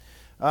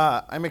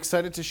I'm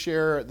excited to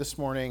share this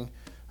morning.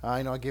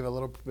 I know I gave a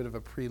little bit of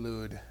a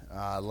prelude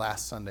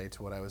last Sunday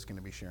to what I was going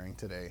to be sharing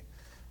today,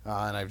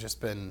 and I've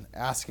just been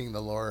asking the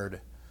Lord,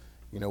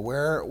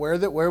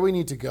 where we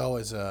need to go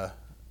as a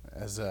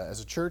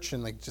church,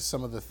 and like just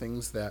some of the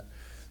things that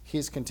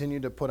He's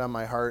continued to put on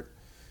my heart.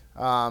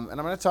 And I'm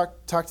going to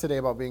talk today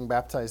about being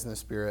baptized in the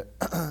Spirit,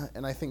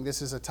 and I think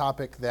this is a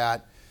topic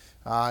that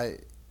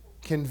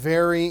can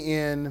vary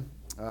in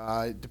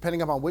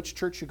depending upon which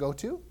church you go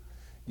to.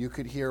 You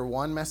could hear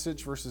one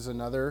message versus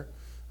another.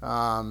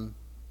 And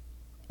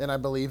I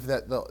believe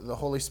that the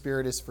Holy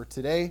Spirit is for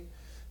today,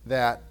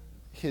 that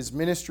His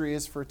ministry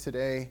is for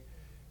today,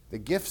 the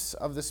gifts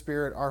of the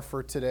Spirit are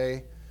for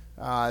today.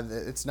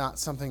 It's not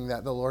something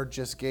that the Lord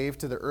just gave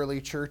to the early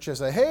church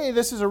as a, hey,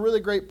 this is a really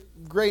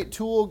great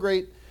tool,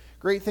 great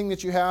thing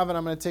that you have, and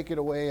I'm going to take it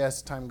away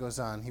as time goes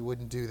on. He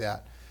wouldn't do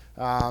that.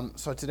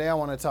 So today I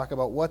want to talk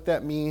about what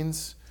that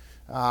means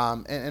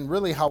and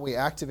really how we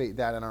activate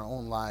that in our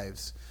own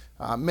lives.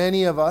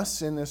 Many of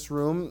us in this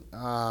room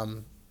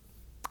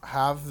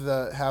have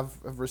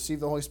received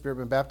the Holy Spirit,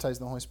 been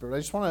baptized in the Holy Spirit. I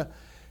just want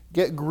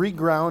to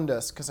re-ground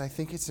us because I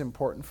think it's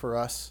important for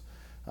us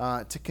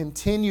to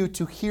continue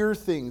to hear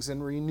things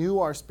and renew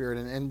our spirit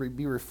and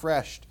be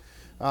refreshed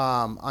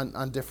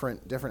on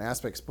different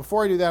aspects.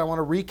 Before I do that, I want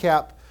to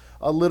recap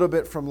a little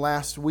bit from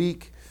last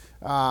week.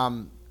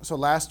 So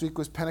last week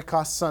was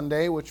Pentecost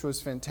Sunday, which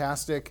was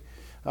fantastic.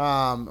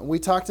 We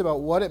talked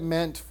about what it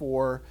meant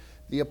for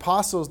the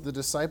apostles, the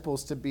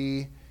disciples, to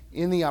be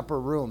in the upper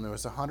room. There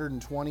was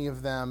 120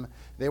 of them.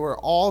 They were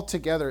all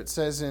together. It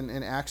says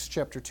in Acts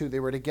chapter 2,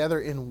 they were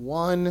together in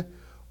one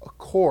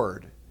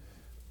accord.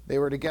 They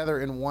were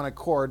together in one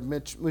accord,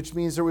 which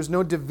means there was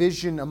no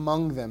division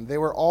among them. They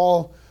were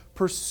all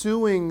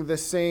pursuing the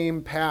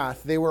same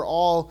path. They were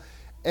all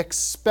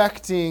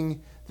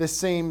expecting the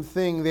same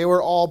thing. They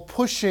were all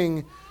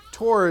pushing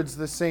towards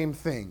the same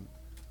thing.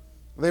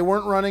 They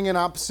weren't running in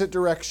opposite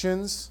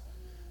directions.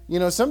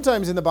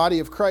 Sometimes in the body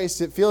of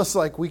Christ, it feels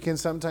like we can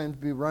sometimes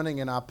be running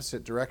in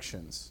opposite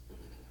directions,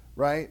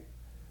 right?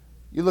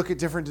 You look at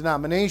different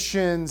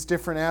denominations,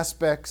 different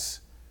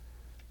aspects.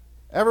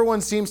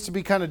 Everyone seems to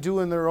be kind of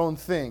doing their own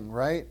thing,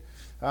 right?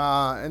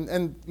 I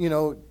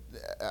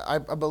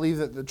believe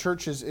that the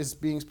church is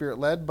being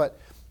Spirit-led, but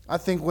I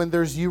think when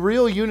there's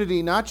real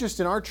unity, not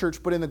just in our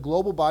church, but in the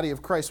global body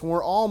of Christ, when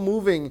we're all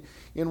moving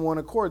in one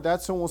accord,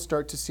 that's when we'll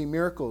start to see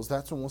miracles.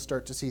 That's when we'll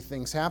start to see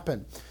things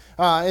happen.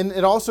 And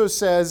it also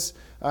says,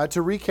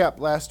 to recap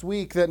last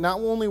week, that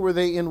not only were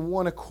they in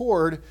one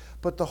accord,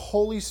 but the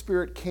Holy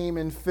Spirit came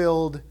and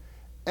filled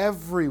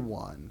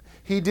everyone.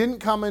 He didn't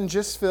come and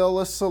just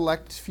fill a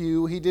select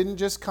few. He didn't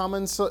just come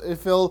and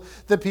fill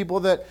the people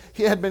that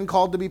he had been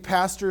called to be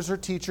pastors or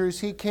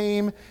teachers. He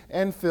came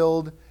and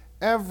filled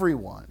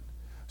everyone.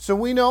 So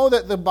we know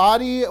that the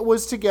body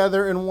was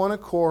together in one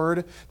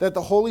accord, that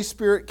the Holy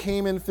Spirit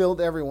came and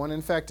filled everyone.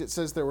 In fact, it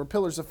says there were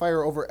pillars of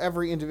fire over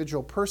every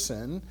individual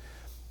person.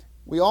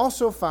 We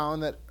also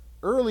found that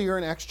earlier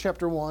in Acts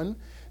chapter 1,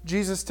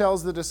 Jesus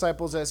tells the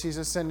disciples as he's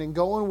ascending,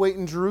 "Go and wait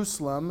in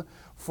Jerusalem,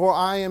 for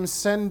I am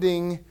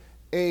sending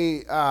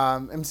a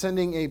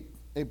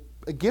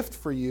gift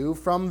for you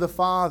from the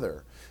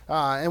Father."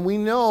 And we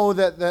know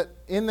that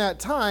in that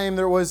time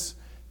there was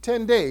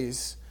 10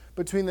 days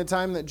between the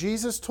time that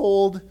Jesus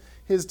told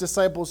his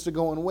disciples to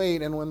go and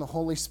wait and when the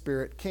Holy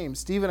Spirit came.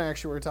 Steve and I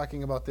actually were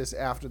talking about this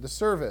after the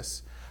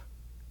service.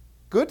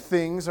 Good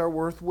things are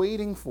worth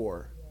waiting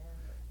for.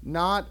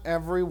 Not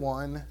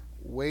everyone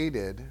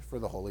waited for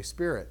the Holy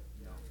Spirit.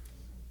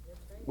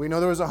 We know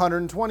there was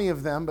 120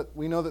 of them, but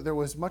we know that there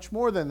was much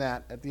more than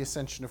that at the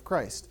ascension of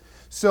Christ.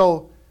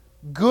 So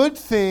good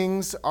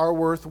things are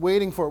worth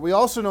waiting for. We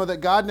also know that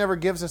God never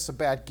gives us a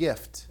bad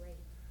gift,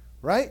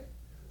 right?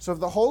 So if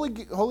the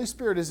Holy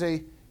Spirit is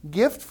a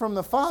gift from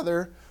the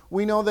Father,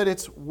 we know that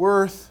it's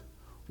worth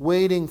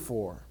waiting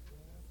for.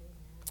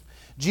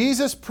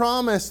 Jesus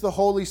promised the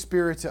Holy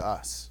Spirit to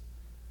us.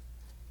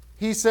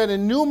 He said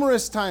in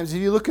numerous times,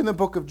 if you look in the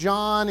book of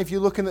John, if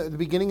you look in the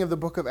beginning of the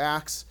book of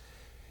Acts,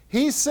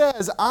 he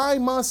says, I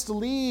must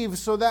leave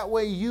so that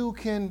way you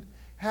can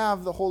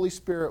have the Holy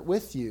Spirit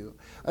with you.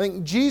 I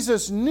think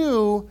Jesus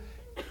knew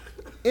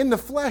in the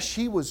flesh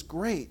he was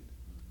great.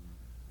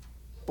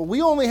 But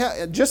we only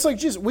have, just like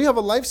Jesus, we have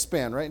a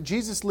lifespan, right?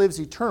 Jesus lives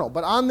eternal.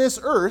 But on this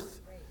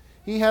earth,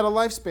 he had a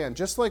lifespan,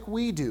 just like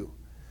we do.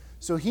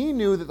 So he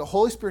knew that the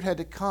Holy Spirit had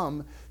to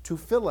come to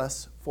fill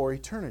us for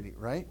eternity,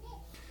 right?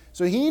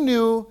 So he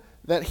knew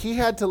that he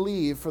had to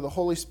leave for the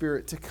Holy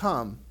Spirit to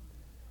come.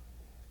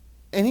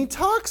 And he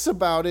talks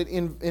about it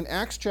in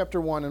Acts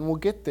chapter 1, and we'll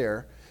get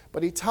there.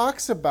 But he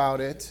talks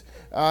about it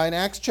in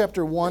Acts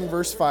chapter 1,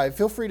 verse 5.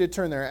 Feel free to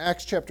turn there.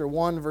 Acts chapter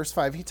 1, verse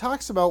 5. He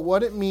talks about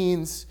what it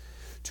means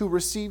to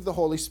receive the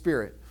Holy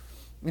Spirit.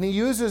 And he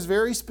uses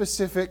very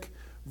specific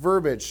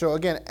verbiage. So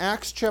again,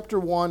 Acts chapter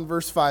 1,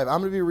 verse 5. I'm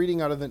going to be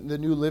reading out of the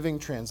New Living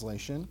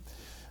Translation.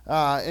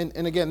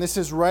 And again, this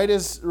is right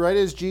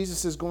as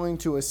Jesus is going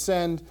to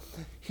ascend.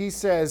 He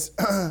says,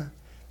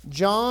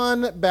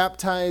 John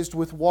baptized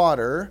with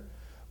water,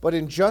 but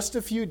in just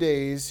a few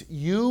days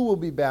you will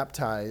be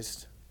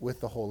baptized with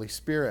the Holy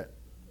Spirit.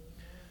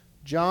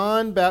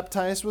 John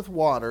baptized with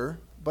water,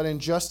 but in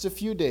just a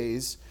few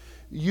days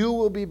you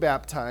will be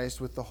baptized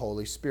with the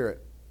Holy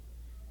Spirit.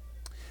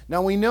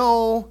 Now we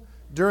know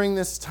during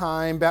this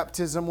time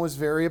baptism was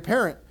very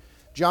apparent.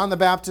 John the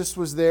Baptist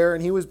was there,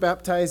 and he was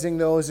baptizing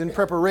those in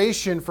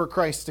preparation for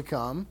Christ to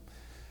come.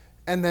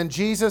 And then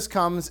Jesus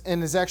comes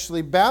and is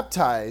actually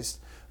baptized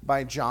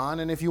by John.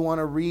 And if you want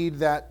to read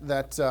that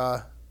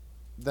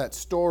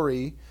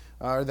story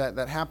or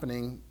that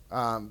happening,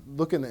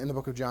 look in the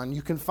book of John.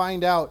 You can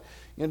find out.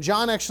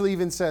 John actually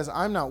even says,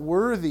 "I'm not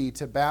worthy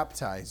to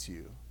baptize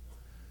you.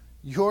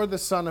 You're the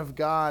Son of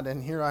God,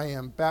 and here I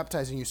am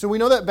baptizing you." So we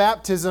know that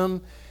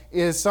baptism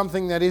is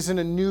something that isn't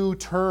a new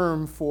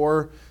term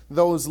for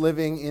those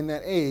living in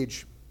that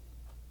age.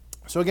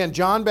 So again,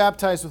 John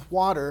baptized with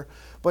water,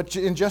 but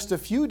in just a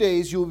few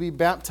days you will be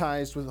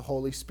baptized with the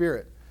Holy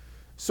Spirit.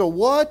 So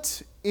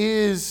what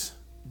is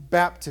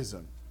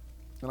baptism?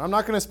 And I'm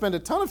not going to spend a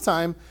ton of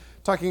time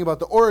talking about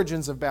the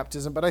origins of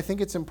baptism, but I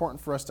think it's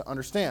important for us to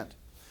understand.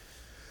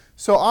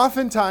 So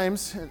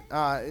oftentimes,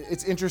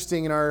 it's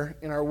interesting in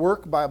our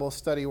work Bible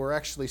study, we're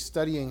actually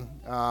studying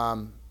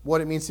what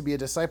it means to be a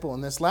disciple.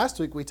 And this last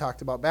week we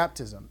talked about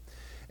baptism.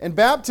 And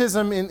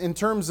baptism in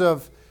terms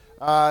of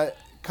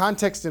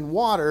context in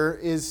water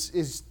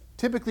is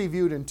typically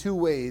viewed in two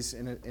ways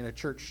in a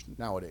church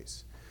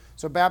nowadays.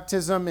 So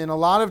baptism in a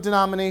lot of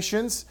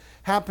denominations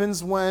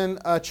happens when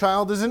a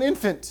child is an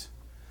infant.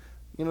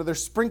 They're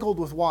sprinkled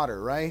with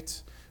water,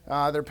 right?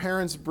 Their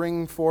parents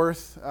bring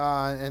forth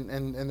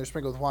and they're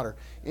sprinkled with water.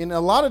 In a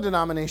lot of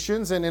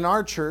denominations and in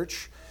our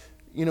church,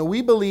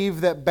 we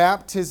believe that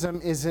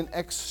baptism is an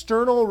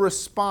external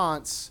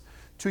response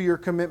to your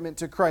commitment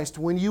to Christ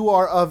when you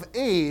are of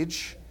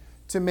age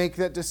to make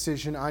that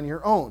decision on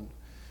your own.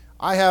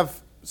 I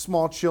have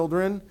small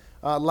children.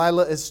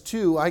 Lila is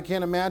 2. I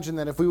can't imagine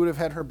that if we would have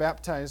had her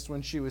baptized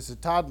when she was a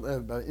toddler,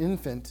 an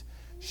infant,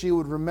 she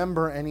would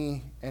remember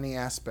any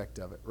aspect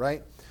of it,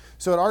 right?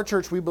 So at our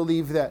church, we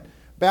believe that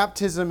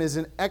baptism is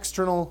an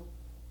external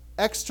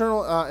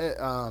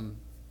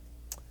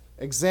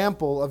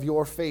example of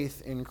your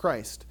faith in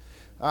Christ.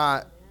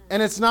 And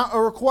it's not a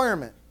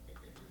requirement.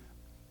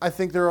 I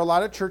think there are a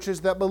lot of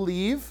churches that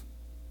believe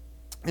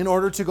in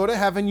order to go to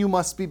heaven, you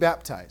must be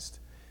baptized.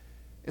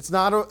 It's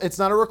not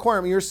a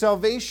requirement. Your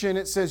salvation,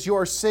 it says you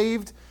are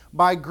saved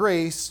by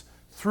grace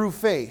through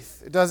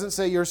faith. It doesn't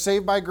say you're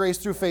saved by grace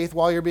through faith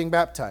while you're being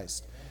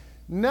baptized.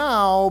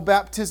 Now,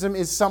 baptism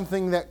is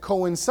something that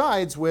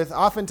coincides with,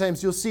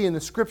 oftentimes you'll see in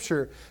the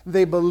scripture,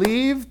 they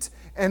believed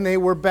and they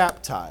were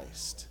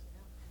baptized.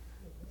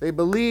 They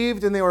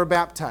believed and they were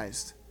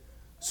baptized.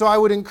 So I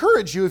would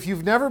encourage you, if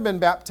you've never been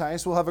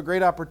baptized, we'll have a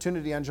great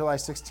opportunity on July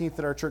 16th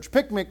at our church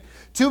picnic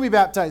to be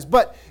baptized.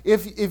 But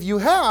if you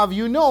have,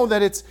 you know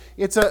that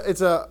it's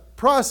a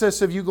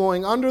process of you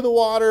going under the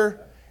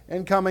water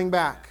and coming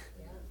back,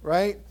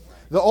 right?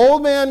 The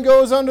old man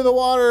goes under the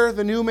water,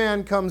 the new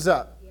man comes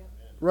up,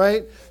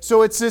 right?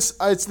 So it's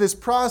this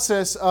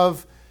process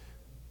of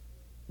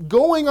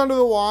going under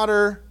the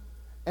water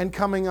and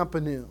coming up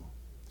anew.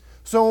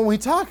 So when we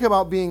talk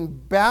about being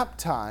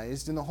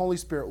baptized in the Holy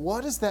Spirit,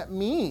 what does that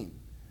mean?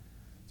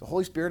 Does the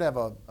Holy Spirit have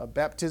a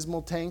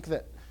baptismal tank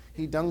that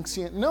he dunks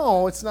you in?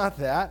 No, it's not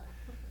that.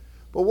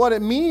 But what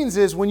it means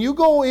is when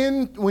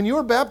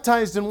you're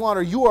baptized in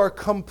water, you are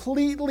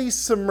completely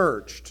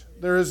submerged.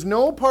 There is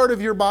no part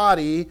of your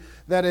body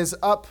that is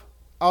up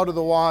out of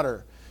the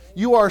water.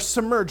 You are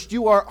submerged.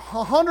 You are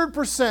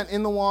 100%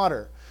 in the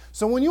water.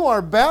 So when you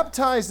are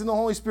baptized in the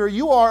Holy Spirit,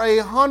 you are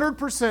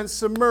 100%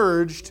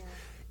 submerged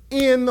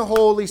in the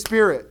Holy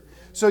Spirit.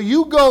 So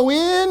you go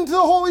into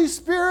the Holy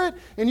Spirit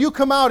and you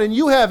come out and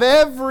you have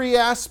every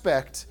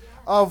aspect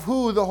of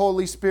who the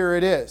Holy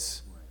Spirit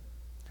is.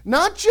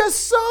 Not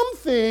just some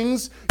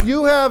things,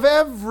 you have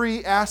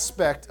every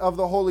aspect of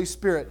the Holy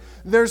Spirit.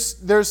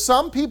 There's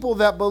some people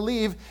that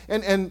believe,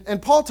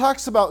 and Paul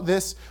talks about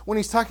this when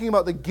he's talking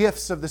about the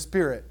gifts of the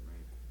Spirit.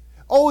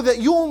 Oh, that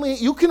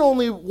you can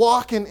only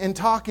walk and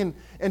talk and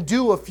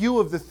do a few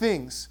of the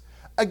things.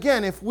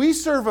 Again, if we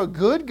serve a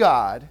good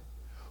God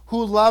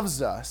who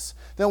loves us,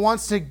 that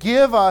wants to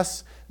give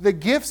us the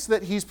gifts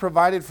that he's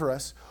provided for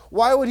us,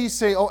 why would he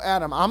say, "Oh,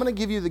 Adam, I'm going to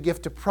give you the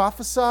gift to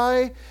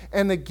prophesy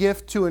and the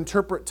gift to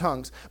interpret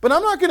tongues, but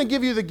I'm not going to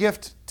give you the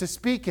gift to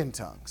speak in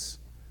tongues.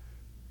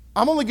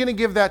 I'm only going to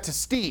give that to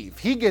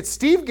Steve.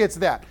 Steve gets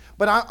that,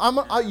 but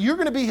you're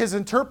going to be his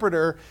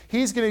interpreter.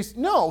 He's going to."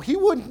 No, he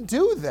wouldn't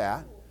do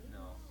that.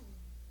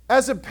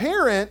 As a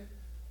parent,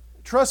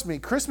 trust me,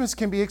 Christmas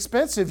can be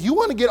expensive. You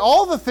want to get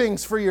all the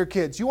things for your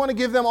kids. You want to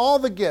give them all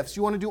the gifts.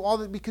 You want to do all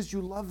that because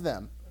you love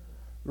them,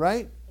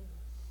 right?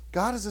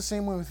 God is the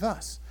same way with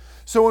us.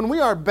 So when we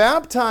are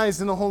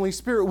baptized in the Holy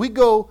Spirit, we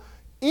go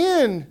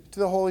into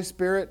the Holy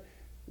Spirit,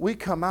 we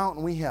come out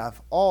and we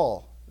have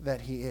all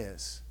that he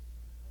is.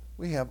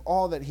 We have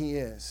all that he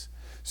is.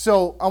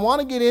 So I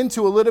want to get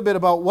into a little bit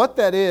about what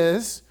that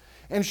is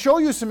and show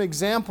you some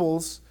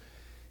examples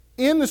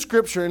in the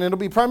Scripture, and it'll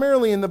be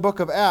primarily in the book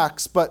of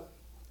Acts, but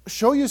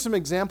show you some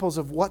examples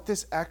of what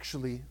this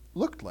actually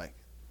looked like.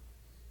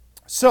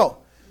 So,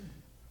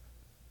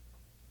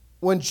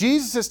 when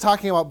Jesus is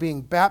talking about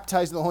being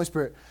baptized in the Holy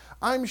Spirit,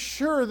 I'm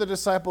sure the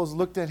disciples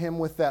looked at him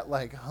with that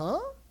like, huh?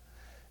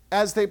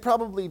 As they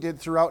probably did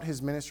throughout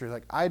his ministry,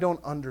 like, I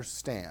don't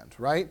understand,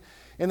 right?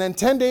 And then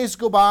 10 days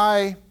go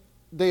by,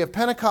 day of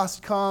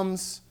Pentecost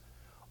comes,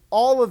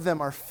 all of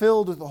them are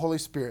filled with the Holy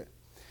Spirit.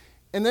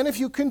 And then if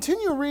you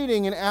continue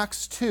reading in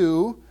Acts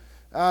 2,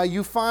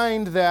 you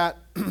find that,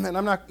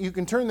 and you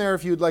can turn there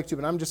if you'd like to,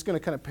 but I'm just going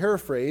to kind of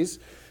paraphrase.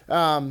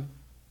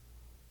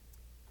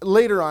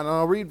 Later on, and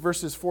I'll read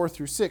verses 4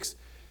 through 6,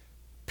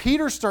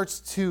 Peter starts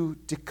to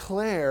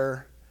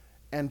declare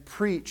and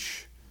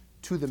preach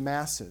to the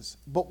masses.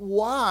 But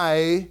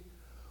why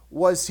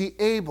was he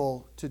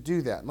able to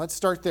do that? And let's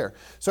start there.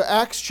 So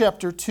Acts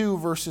chapter 2,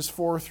 verses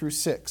 4 through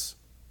 6.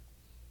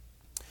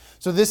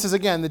 So this is,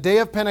 again, the day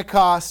of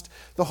Pentecost.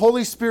 The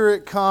Holy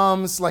Spirit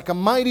comes like a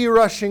mighty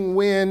rushing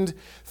wind,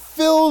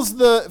 fills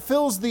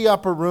the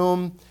upper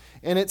room,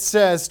 and it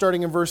says,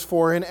 starting in verse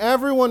 4, and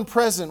everyone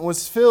present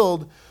was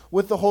filled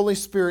with the Holy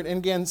Spirit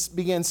and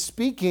began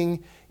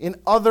speaking in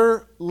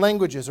other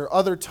languages or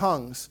other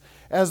tongues,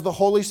 as the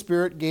Holy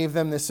Spirit gave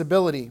them this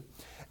ability.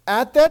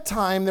 At that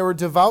time, there were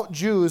devout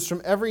Jews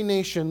from every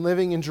nation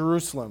living in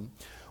Jerusalem.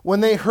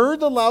 When they heard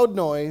the loud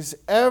noise,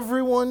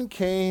 everyone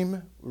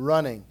came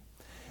running,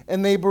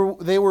 and they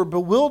were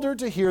bewildered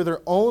to hear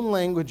their own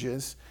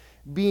languages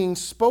being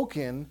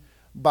spoken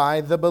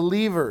by the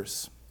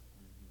believers.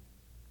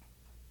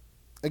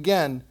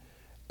 Again,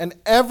 and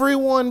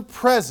everyone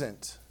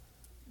present,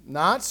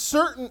 not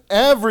certain,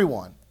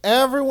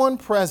 everyone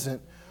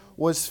present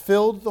was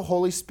filled with the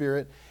Holy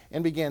Spirit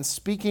and began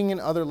speaking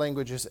in other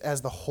languages as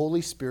the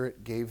Holy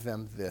Spirit gave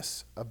them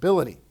this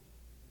ability.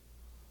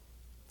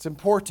 It's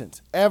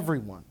important.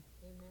 Everyone.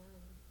 Amen.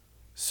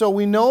 So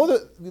we know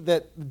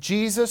that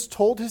Jesus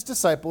told his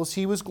disciples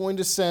he was going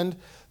to send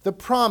the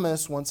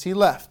promise once he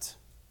left.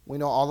 We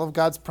know all of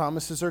God's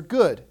promises are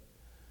good.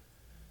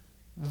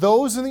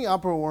 Those in the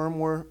upper room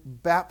were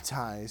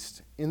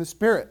baptized in the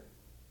Spirit.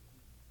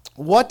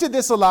 What did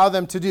this allow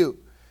them to do?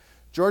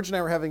 George and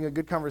I were having a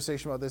good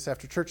conversation about this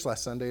after church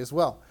last Sunday as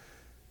well.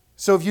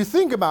 So if you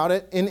think about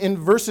it, in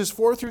verses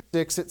 4 through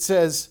 6, it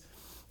says,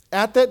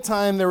 at that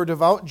time there were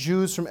devout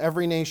Jews from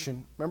every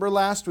nation. Remember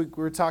last week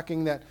we were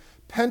talking that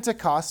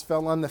Pentecost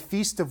fell on the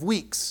Feast of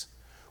Weeks,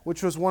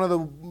 which was one of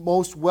the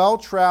most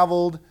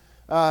well-traveled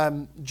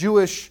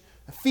Jewish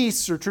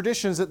feasts or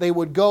traditions that they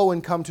would go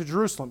and come to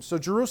Jerusalem. So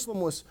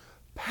Jerusalem was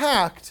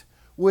packed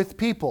with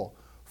people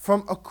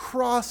from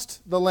across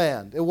the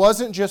land. It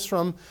wasn't just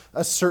from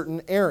a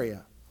certain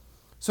area.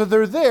 So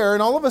they're there,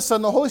 and all of a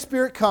sudden the Holy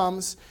Spirit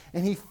comes,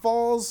 and he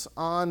falls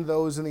on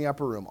those in the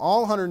upper room,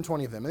 all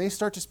 120 of them, and they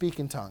start to speak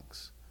in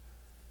tongues.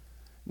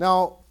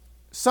 Now,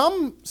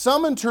 some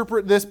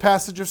interpret this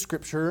passage of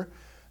Scripture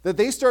that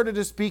they started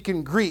to speak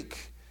in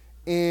Greek,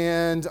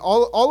 and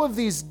all of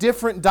these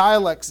different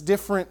dialects,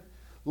 different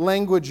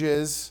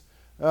languages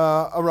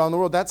around the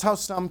world. That's how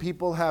some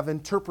people have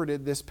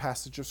interpreted this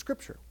passage of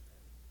Scripture.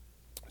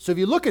 So if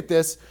you look at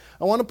this,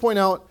 I want to point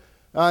out,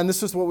 and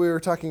this is what we were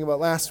talking about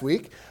last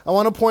week, I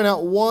want to point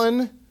out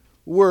one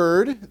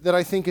word that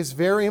I think is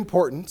very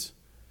important.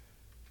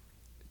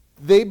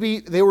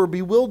 They were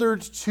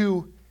bewildered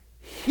to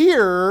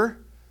hear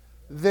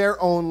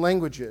their own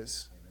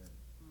languages.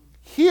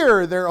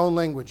 Hear their own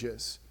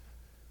languages.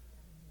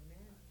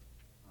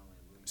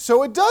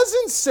 So it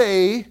doesn't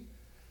say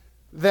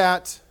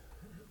that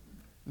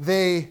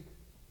they,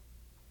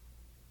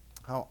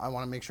 I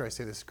want to make sure I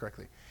say this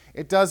correctly.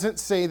 It doesn't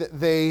say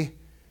that they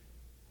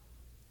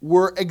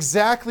were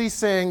exactly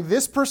saying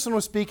this person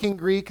was speaking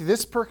Greek,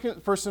 this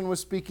person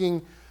was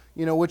speaking,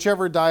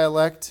 whichever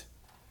dialect.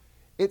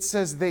 It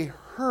says they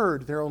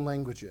heard their own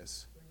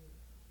languages.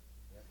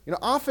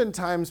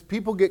 Oftentimes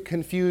people get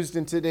confused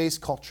in today's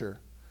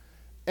culture.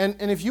 And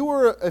if you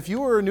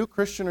were a new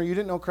Christian or you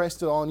didn't know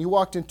Christ at all and you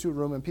walked into a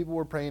room and people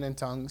were praying in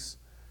tongues,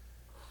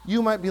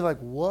 you might be like,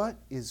 what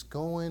is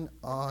going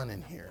on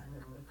in here?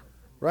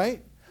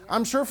 Right?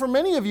 I'm sure for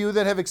many of you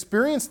that have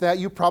experienced that,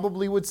 you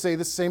probably would say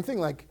the same thing,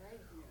 like,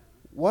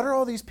 what are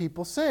all these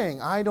people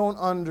saying? I don't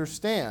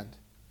understand.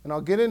 And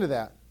I'll get into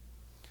that.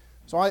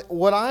 So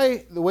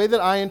the way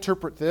that I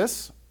interpret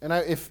this, and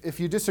if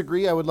you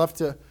disagree, I would love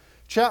to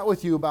chat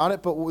with you about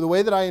it, but the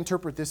way that I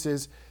interpret this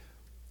is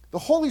the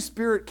Holy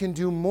Spirit can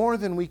do more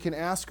than we can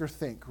ask or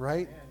think,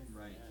 right?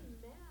 Right.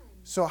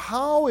 So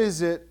how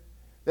is it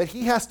that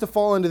he has to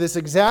fall into this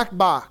exact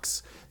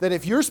box that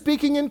if you're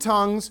speaking in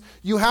tongues,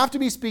 you have to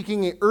be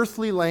speaking an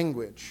earthly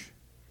language?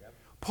 Yep.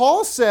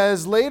 Paul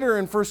says later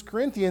in 1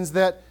 Corinthians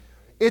that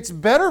it's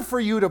better for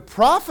you to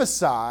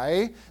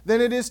prophesy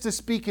than it is to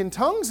speak in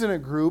tongues in a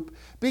group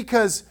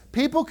because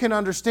people can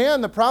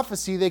understand the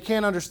prophecy, they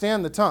can't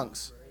understand the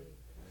tongues.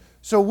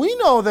 So we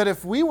know that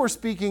if we were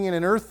speaking in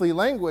an earthly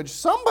language,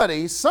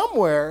 somebody,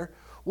 somewhere,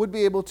 would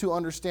be able to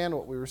understand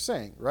what we were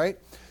saying, right?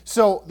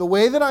 So the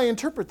way that I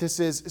interpret this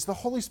is the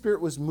Holy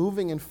Spirit was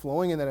moving and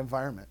flowing in that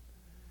environment.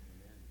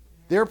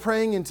 They're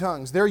praying in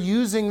tongues. They're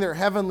using their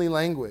heavenly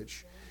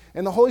language.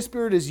 And the Holy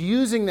Spirit is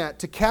using that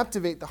to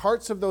captivate the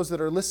hearts of those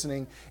that are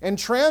listening and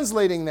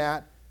translating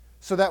that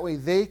so that way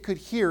they could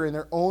hear in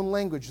their own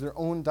language, their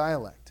own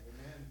dialect.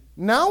 Amen.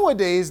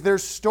 Nowadays,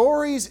 there's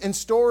stories and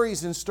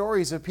stories and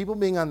stories of people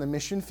being on the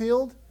mission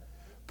field,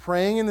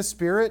 praying in the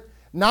Spirit,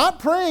 not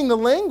praying the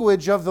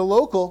language of the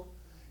local,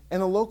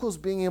 and the locals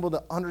being able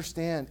to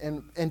understand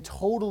and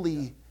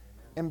totally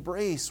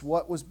embrace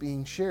what was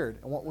being shared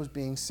and what was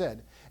being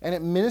said, and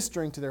it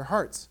ministering to their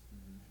hearts.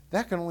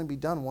 That can only be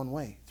done one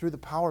way, through the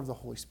power of the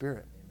Holy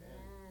Spirit. Amen.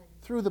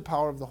 Through the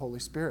power of the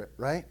Holy Spirit,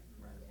 right?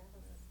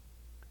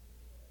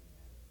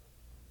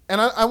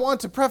 And I want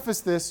to preface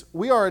this.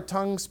 We are a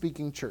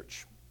tongue-speaking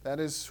church. That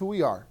is who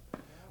we are.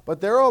 But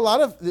there are a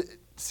lot of,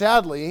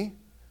 sadly,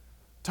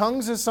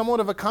 tongues is somewhat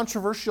of a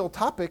controversial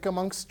topic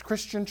amongst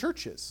Christian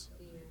churches.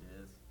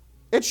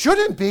 It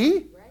shouldn't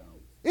be.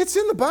 It's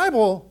in the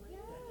Bible.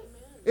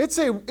 It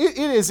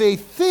is a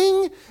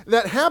thing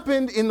that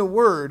happened in the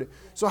Word.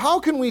 So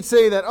how can we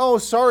say that, oh,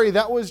 sorry,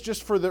 that was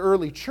just for the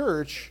early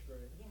church?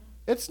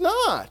 It's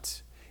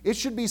not. It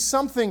should be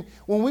something,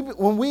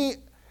 when we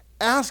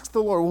ask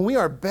the Lord, when we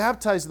are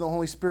baptized in the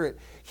Holy Spirit,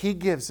 He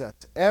gives us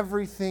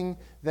everything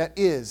that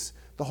is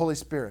the Holy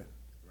Spirit.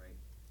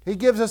 He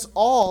gives us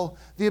all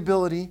the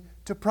ability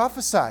to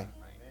prophesy.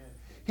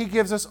 He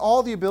gives us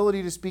all the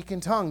ability to speak in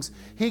tongues.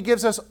 He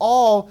gives us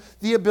all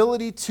the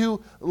ability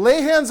to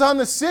lay hands on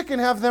the sick and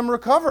have them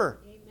recover.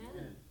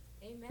 Amen.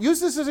 Amen.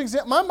 Use this as an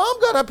example. My mom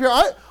got up here.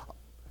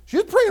 She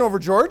was praying over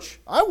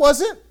George. I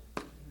wasn't.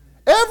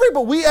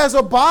 Everybody, we as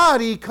a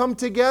body come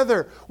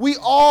together. We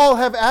all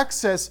have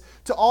access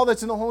to all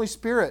that's in the Holy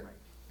Spirit.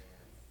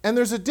 And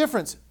there's a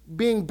difference.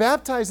 Being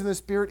baptized in the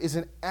Spirit is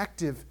an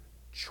active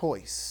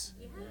choice.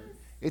 Yes.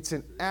 It's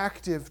an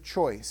active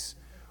choice.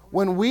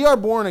 When we are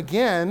born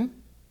again,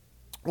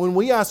 when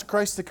we ask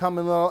Christ to come,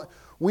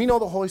 we know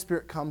the Holy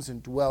Spirit comes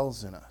and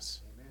dwells in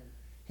us. Amen.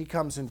 He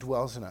comes and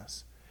dwells in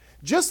us.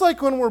 Just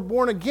like when we're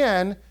born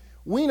again,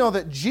 we know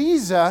that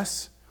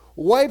Jesus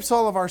wipes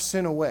all of our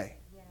sin away.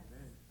 Yes.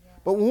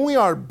 But when we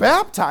are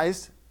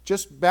baptized,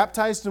 just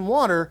baptized in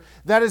water,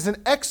 that is an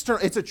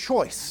external, it's a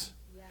choice.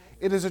 Yes.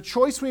 It is a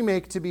choice we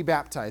make to be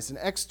baptized, an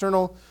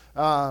external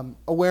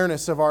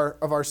awareness of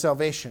our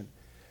salvation.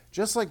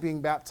 Just like being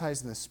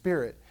baptized in the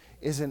Spirit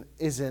is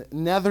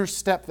another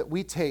step that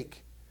we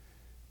take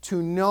to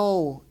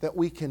know that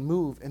we can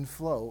move and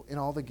flow in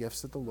all the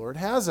gifts that the Lord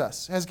has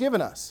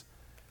given us.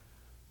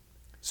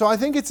 So I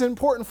think it's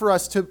important for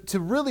us to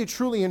really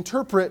truly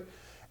interpret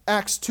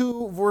Acts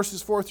 2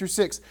 verses 4 through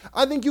 6.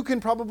 I think you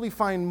can probably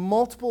find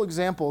multiple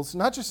examples,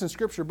 not just in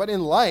Scripture, but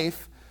in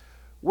life,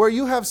 where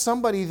you have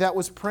somebody that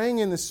was praying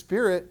in the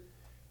Spirit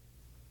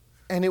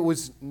and it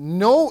was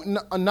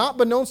not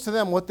beknownst to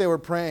them what they were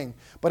praying,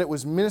 but it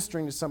was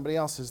ministering to somebody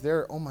else as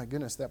they're, oh my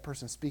goodness, that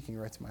person's speaking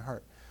right to my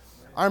heart.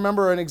 I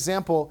remember an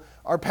example,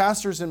 our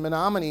pastors in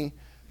Menominee,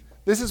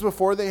 this is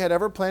before they had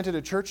ever planted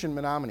a church in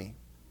Menominee.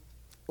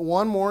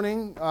 One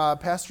morning,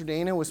 Pastor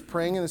Dana was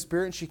praying in the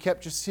Spirit, and she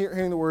kept just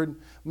hearing the word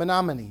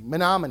Menominee,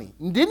 Menominee.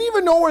 Didn't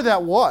even know where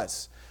that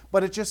was,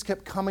 but it just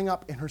kept coming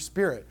up in her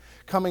spirit.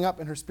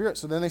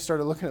 So then they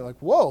started looking at it like,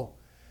 whoa,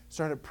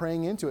 started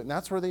praying into it, and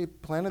that's where they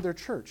planted their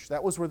church.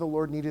 That was where the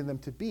Lord needed them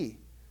to be.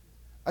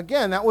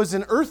 Again, that was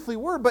an earthly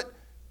word, but it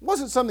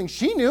wasn't something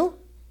she knew,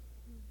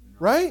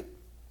 right?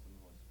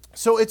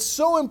 So it's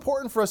so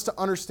important for us to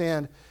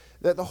understand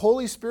that the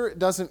Holy Spirit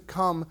doesn't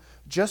come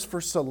just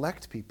for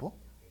select people.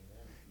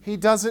 He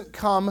doesn't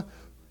come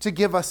to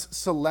give us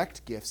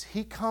select gifts.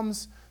 He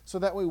comes so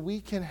that way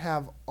we can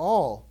have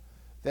all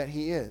that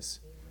He is.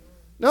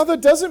 Now,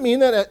 that doesn't mean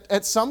that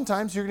at some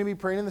times you're going to be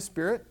praying in the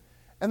Spirit,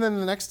 and then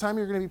the next time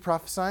you're going to be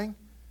prophesying,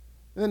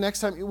 and the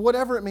next time,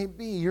 whatever it may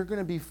be, you're going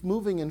to be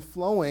moving and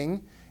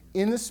flowing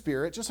in the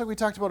Spirit, just like we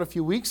talked about a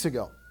few weeks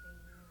ago.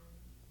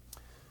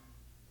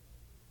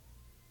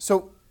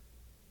 So,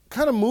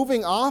 kind of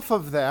moving off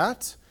of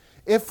that,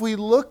 if we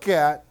look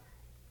at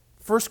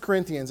 1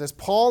 Corinthians, as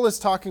Paul is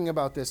talking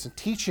about this and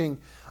teaching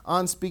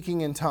on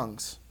speaking in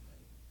tongues,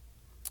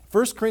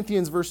 1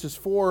 Corinthians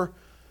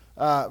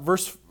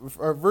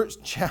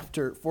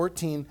chapter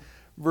 14,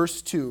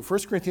 verse 2. 1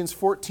 Corinthians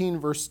 14,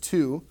 verse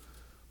 2.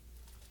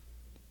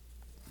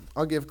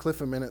 I'll give Cliff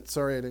a minute.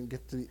 Sorry I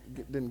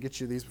didn't get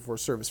you these before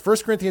service. 1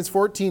 Corinthians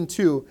 14,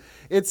 2.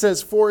 It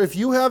says, "For if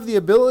you have the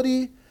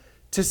ability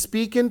to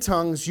speak in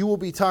tongues, you will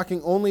be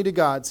talking only to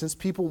God, since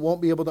people won't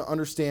be able to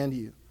understand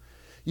you.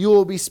 You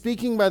will be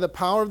speaking by the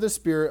power of the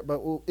Spirit, but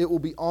it will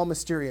be all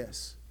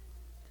mysterious."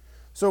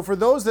 So for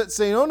those that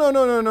say,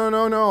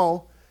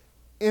 no,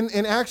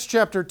 in Acts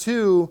chapter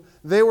 2,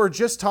 they were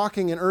just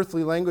talking in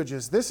earthly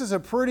languages. This is a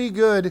pretty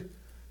good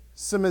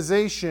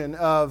summary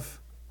of,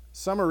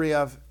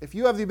 if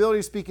you have the ability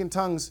to speak in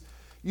tongues,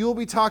 you will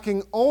be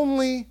talking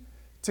only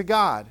to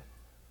God.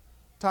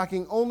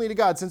 Talking only to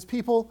God, since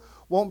people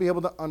won't be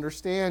able to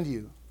understand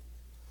you.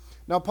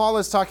 Now, Paul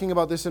is talking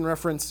about this in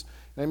reference,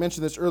 and I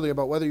mentioned this earlier,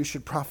 about whether you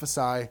should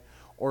prophesy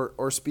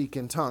or speak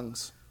in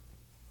tongues.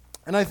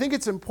 And I think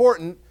it's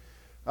important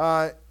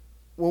when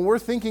when we're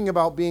thinking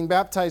about being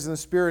baptized in the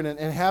Spirit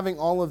and having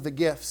all of the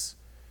gifts,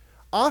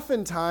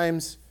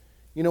 oftentimes,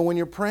 when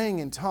you're praying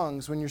in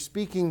tongues, when you're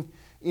speaking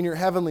in your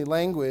heavenly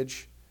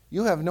language,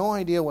 you have no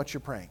idea what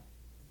you're praying.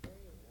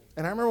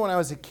 And I remember when I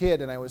was a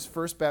kid and I was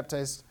first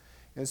baptized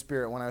in the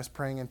Spirit, when I was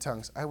praying in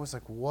tongues, I was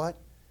like, what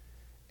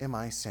am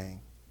I saying?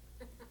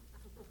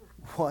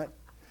 What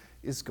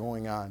is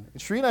going on?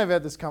 And Sheree and I have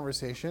had this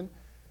conversation.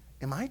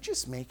 Am I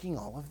just making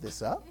all of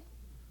this up?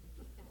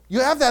 You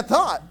have that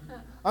thought.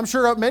 I'm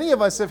sure many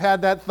of us have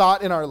had that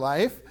thought in our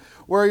life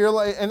where you're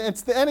like, and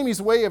it's the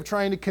enemy's way of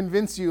trying to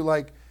convince you,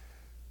 like,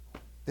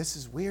 this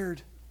is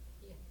weird.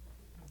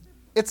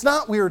 It's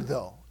not weird,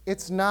 though.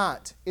 It's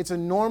not. It's a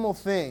normal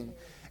thing.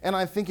 And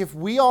I think if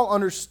we all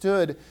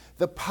understood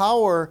the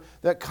power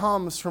that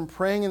comes from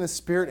praying in the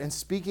Spirit and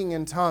speaking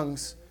in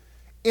tongues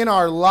in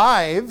our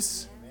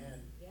lives,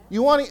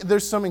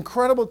 there's some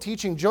incredible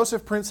teaching.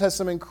 Joseph Prince has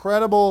some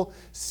incredible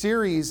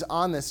series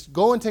on this.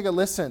 Go and take a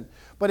listen.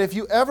 But if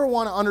you ever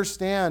want to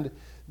understand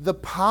the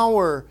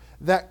power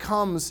that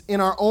comes in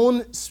our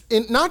own,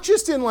 not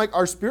just in like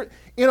our spirit,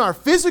 in our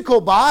physical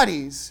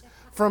bodies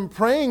from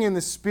praying in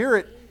the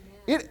Spirit,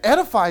 it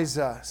edifies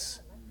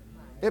us.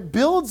 It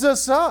builds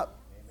us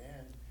up.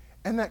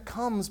 And that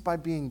comes by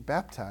being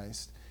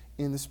baptized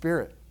in the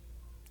Spirit.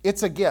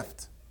 It's a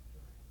gift.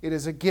 It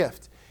is a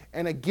gift.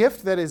 And a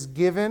gift that is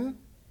given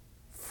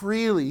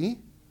freely,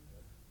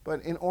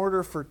 but in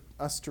order for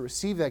us to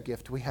receive that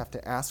gift, we have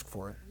to ask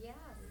for it. Yes.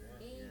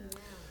 Amen.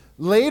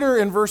 Later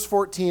in verse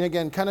 14,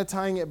 again, kind of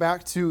tying it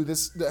back to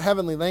the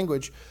heavenly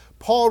language,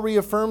 Paul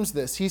reaffirms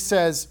this. He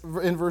says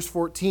in verse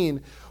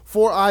 14,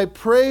 for if I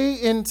pray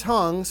in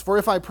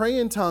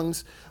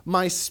tongues,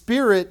 my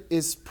spirit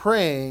is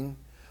praying,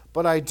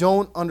 but I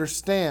don't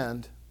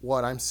understand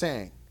what I'm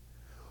saying.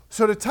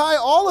 So to tie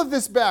all of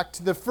this back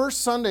to the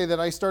first Sunday that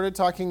I started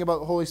talking about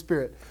the Holy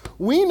Spirit,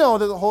 we know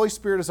that the Holy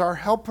Spirit is our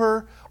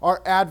helper,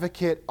 our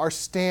advocate, our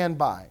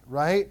standby,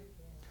 right?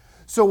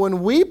 So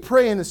when we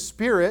pray in the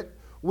Spirit,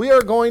 we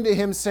are going to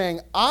Him saying,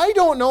 I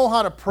don't know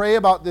how to pray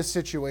about this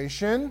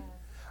situation.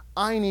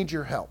 I need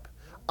your help.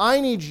 I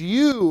need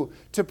you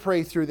to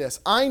pray through this.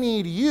 I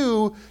need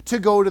you to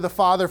go to the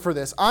Father for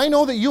this. I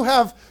know that you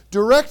have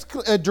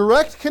a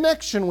direct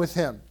connection with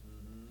Him.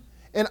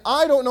 And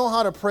I don't know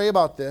how to pray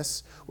about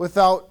this I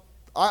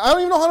don't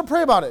even know how to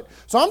pray about it.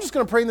 So I'm just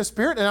going to pray in the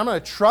Spirit, and I'm going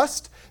to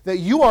trust that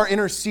you are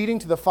interceding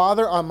to the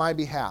Father on my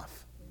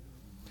behalf.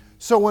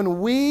 So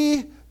when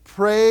we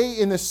pray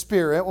in the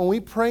Spirit, when we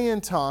pray in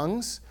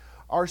tongues,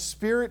 our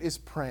spirit is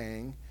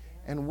praying,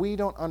 and we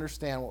don't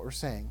understand what we're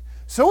saying.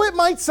 So it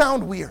might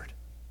sound weird.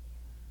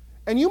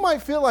 And you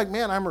might feel like,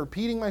 man, I'm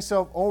repeating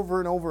myself over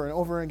and over and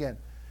over again.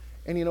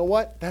 And you know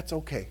what? That's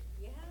okay.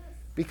 Yes.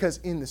 Because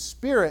in the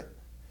Spirit,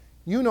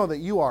 you know that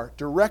you are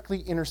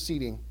directly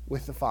interceding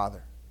with the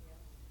Father.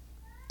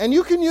 And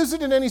you can use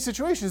it in any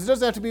situation. It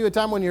doesn't have to be a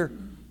time when you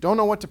don't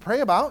know what to pray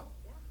about.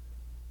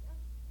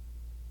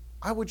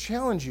 I would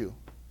challenge you.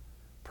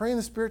 Pray in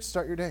the Spirit to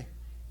start your day.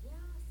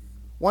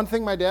 One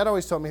thing my dad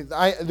always told me,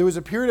 there was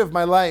a period of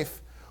my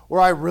life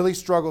where I really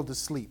struggled to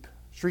sleep.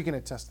 Shree can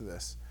attest to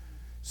this.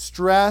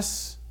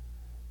 Stress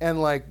and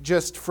like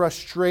just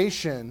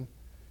frustration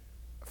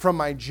from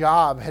my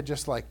job had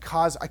just like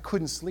caused, I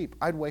couldn't sleep.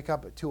 I'd wake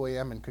up at 2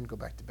 a.m. and couldn't go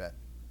back to bed.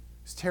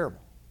 It was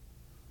terrible.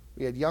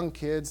 We had young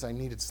kids. I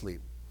needed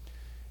sleep.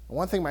 And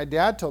one thing my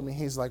dad told me,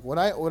 he's like, what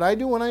I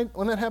do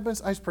when that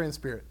happens, I just pray in the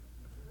Spirit.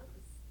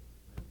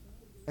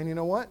 And you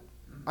know what?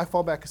 I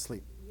fall back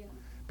asleep.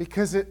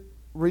 Because it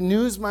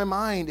renews my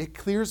mind. It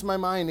clears my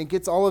mind. It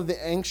gets all of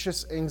the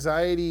anxious,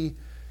 anxiety,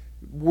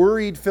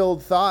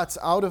 worried-filled thoughts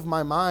out of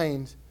my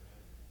mind.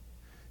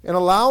 It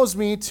allows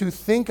me to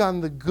think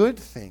on the good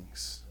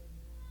things.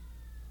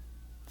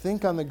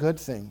 Think on the good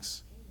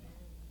things.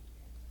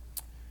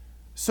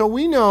 So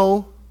we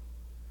know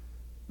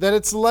that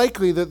it's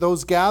likely that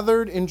those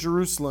gathered in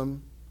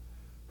Jerusalem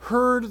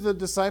heard the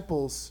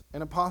disciples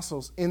and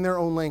apostles in their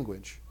own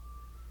language.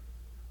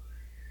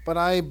 But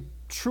I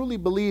truly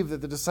believe that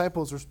the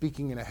disciples were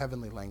speaking in a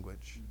heavenly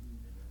language.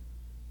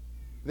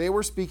 They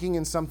were speaking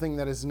in something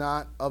that is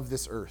not of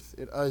this earth.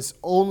 It is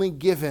only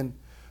given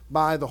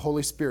by the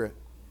Holy Spirit.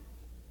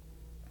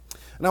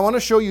 And I want to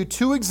show you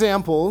 2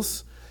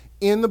 examples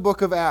in the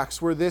book of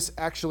Acts where this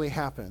actually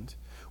happened,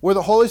 where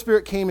the Holy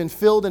Spirit came and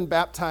filled and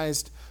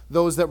baptized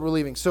those that were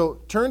leaving.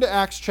 So turn to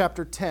Acts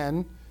chapter 10,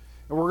 and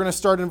we're going to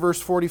start in verse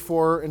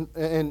 44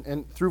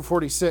 and through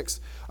 46.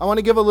 I want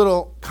to give a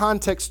little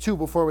context too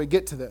before we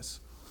get to this.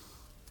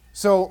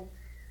 So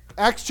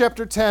Acts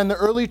chapter 10, the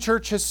early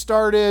church has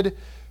started.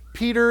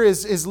 Peter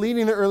is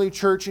leading the early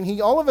church,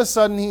 and all of a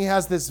sudden he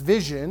has this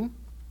vision.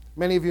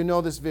 Many of you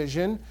know this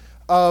vision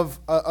of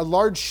a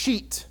large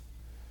sheet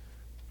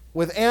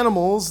with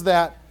animals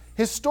that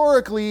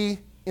historically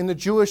in the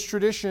Jewish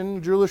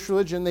tradition, Jewish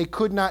religion, they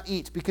could not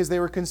eat because they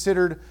were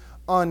considered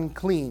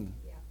unclean.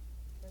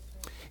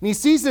 And he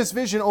sees this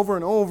vision over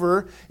and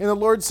over, and the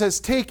Lord says,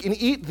 take and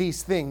eat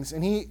these things.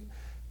 And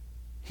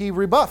he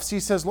rebuffs. He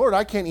says, Lord,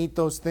 I can't eat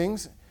those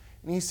things.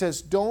 And he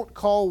says, don't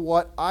call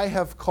what I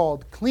have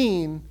called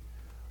clean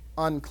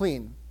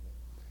unclean.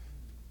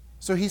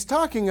 So he's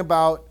talking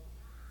about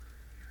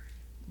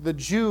the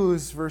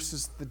Jews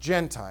versus the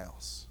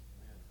Gentiles.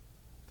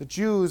 The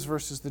Jews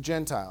versus the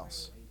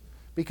Gentiles.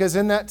 Because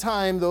in that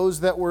time, those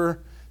that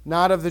were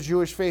not of the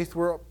Jewish faith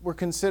were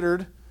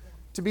considered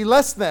to be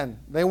less than.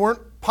 They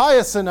weren't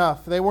pious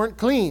enough. They weren't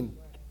clean.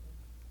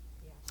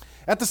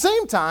 At the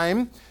same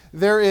time,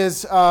 there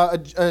is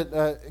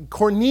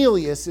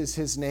Cornelius is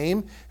his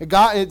name.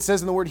 It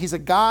says in the word, he's a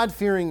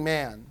God-fearing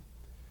man.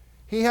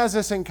 He has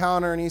this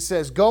encounter and he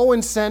says, go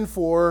and send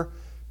for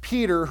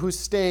Peter, who's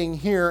staying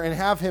here, and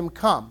have him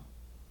come.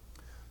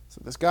 So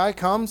this guy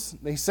comes,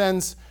 he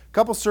sends a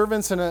couple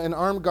servants and an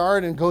armed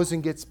guard and goes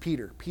and gets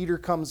Peter. Peter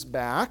comes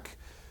back,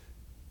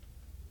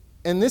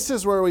 and this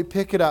is where we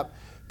pick it up.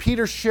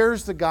 Peter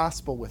shares the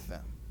gospel with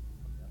them.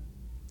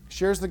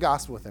 Shares the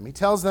gospel with them. He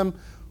tells them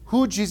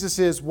who Jesus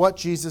is, what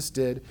Jesus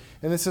did,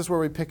 and this is where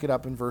we pick it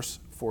up in verse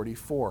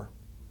 44.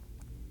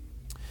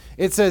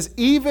 It says,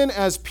 even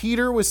as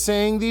Peter was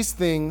saying these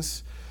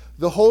things,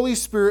 the Holy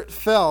Spirit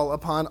fell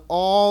upon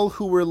all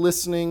who were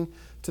listening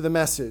to the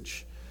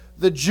message.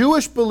 The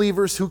Jewish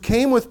believers who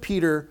came with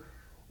Peter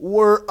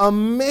were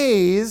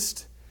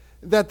amazed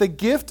that the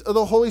gift of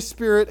the Holy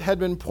Spirit had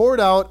been poured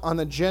out on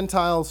the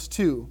Gentiles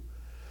too,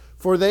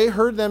 for they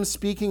heard them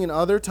speaking in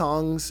other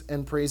tongues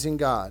and praising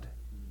God.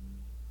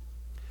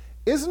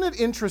 Isn't it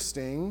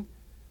interesting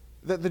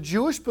that the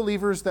Jewish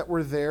believers that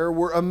were there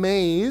were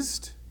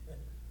amazed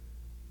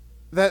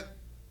that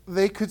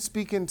they could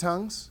speak in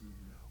tongues?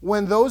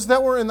 When those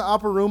that were in the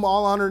upper room,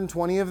 all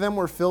 120 of them,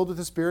 were filled with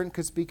the Spirit and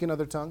could speak in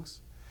other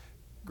tongues?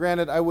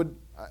 Granted, I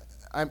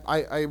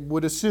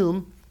would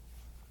assume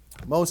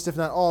most, if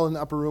not all, in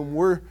the upper room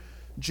were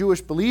Jewish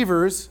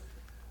believers,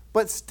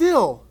 but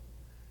still,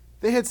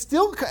 they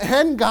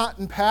hadn't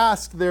gotten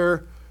past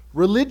their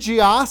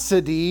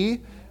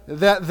religiosity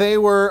that they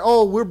were,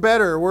 we're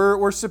better,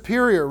 we're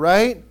superior,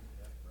 right?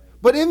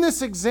 But in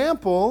this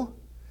example,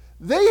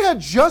 they had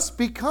just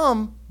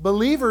become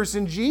believers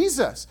in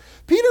Jesus.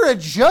 Peter had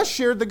just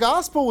shared the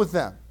gospel with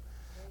them.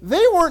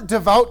 They weren't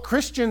devout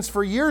Christians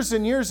for years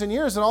and years and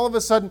years, and all of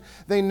a sudden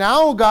they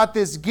now got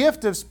this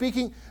gift of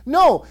speaking.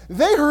 No,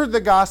 they heard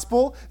the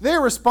gospel. They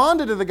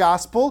responded to the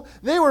gospel.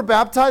 They were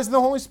baptized in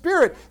the Holy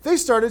Spirit. They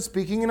started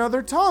speaking in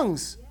other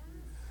tongues.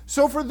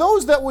 So for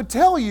those that would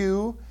tell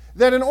you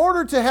that in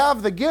order to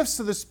have the gifts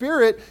of the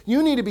Spirit,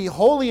 you need to be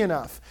holy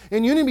enough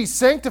and you need to be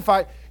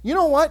sanctified, you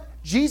know what?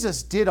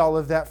 Jesus did all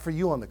of that for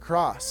you on the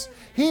cross.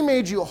 He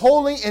made you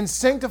holy and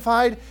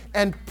sanctified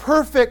and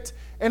perfect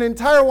and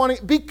entire wanting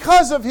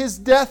because of his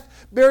death,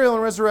 burial,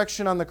 and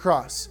resurrection on the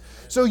cross.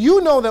 So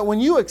you know that when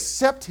you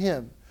accept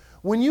him,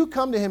 when you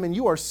come to him and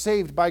you are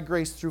saved by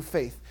grace through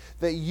faith,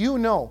 that you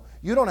know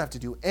you don't have to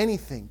do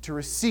anything to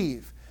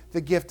receive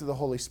the gift of the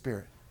Holy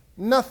Spirit.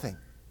 Nothing.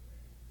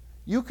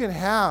 You can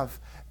have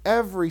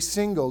every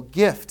single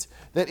gift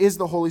that is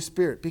the Holy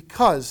Spirit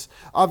because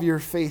of your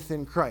faith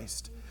in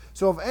Christ.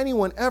 So if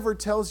anyone ever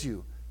tells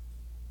you,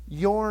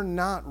 you're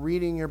not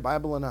reading your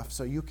Bible enough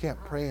so you can't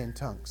pray in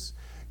tongues,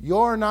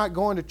 you're not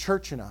going to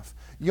church enough,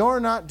 you're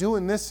not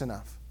doing this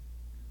enough,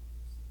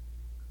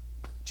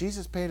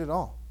 Jesus paid it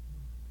all.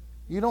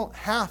 You don't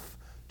have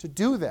to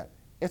do that.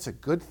 It's a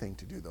good thing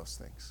to do those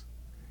things.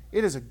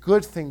 It is a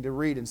good thing to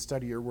read and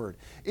study your word.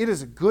 It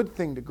is a good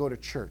thing to go to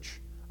church.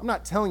 I'm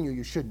not telling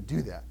you shouldn't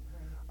do that.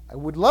 I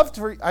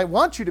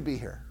want you to be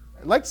here.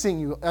 I like seeing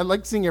you. I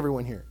like seeing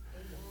everyone here.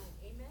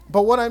 Amen.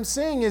 But what I'm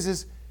saying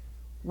is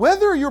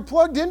whether you're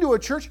plugged into a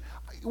church,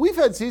 we've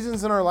had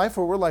seasons in our life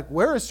where we're like,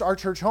 where is our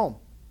church home?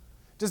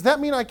 Does that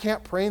mean I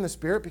can't pray in the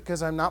Spirit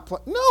because I'm not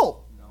plugged?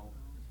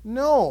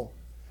 No.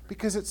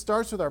 Because it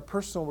starts with our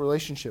personal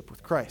relationship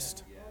with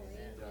Christ.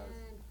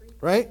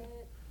 Right?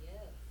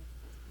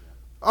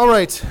 All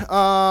right.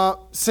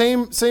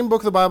 Same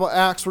book of the Bible,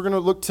 Acts. We're going to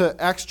look to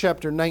Acts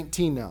chapter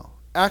 19 now.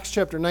 Acts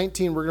chapter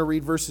 19, we're going to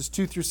read verses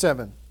 2 through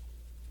 7.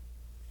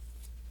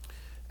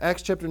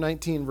 Acts chapter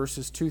 19,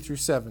 verses 2 through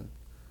 7.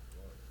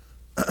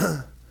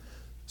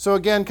 So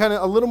again, kind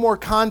of a little more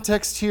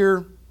context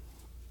here.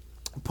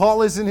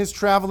 Paul is in his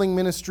traveling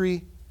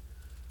ministry.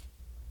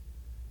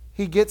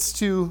 He gets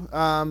to,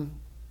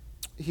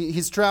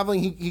 he's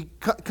traveling, he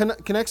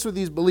connects with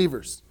these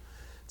believers.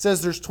 It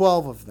says there's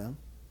 12 of them.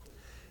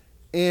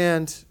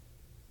 And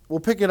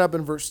we'll pick it up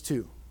in verse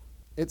 2.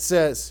 It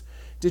says,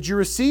 did you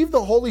receive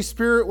the Holy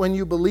Spirit when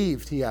you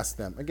believed? He asked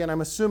them. Again, I'm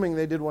assuming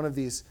they did one of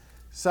these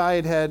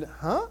side head,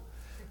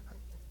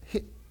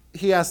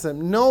 He asked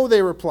them. No,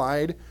 they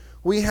replied.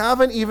 We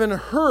haven't even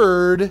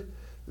heard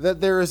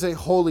that there is a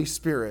Holy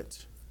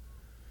Spirit.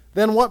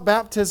 Then what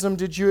baptism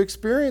did you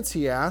experience?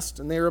 He asked.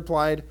 And they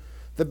replied,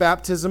 the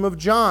baptism of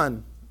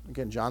John.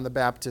 Again, John the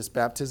Baptist,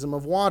 baptism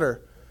of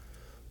water.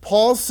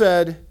 Paul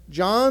said,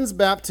 John's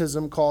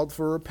baptism called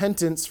for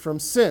repentance from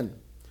sin.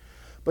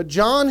 But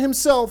John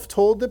himself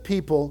told the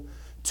people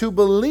to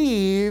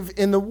believe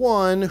in the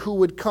one who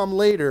would come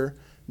later,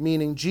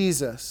 meaning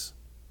Jesus.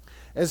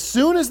 As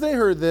soon as they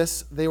heard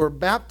this, they were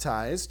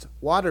baptized,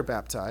 water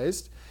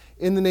baptized,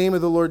 in the name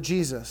of the Lord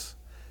Jesus.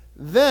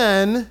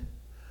 Then,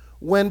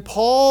 When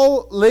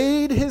Paul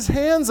laid his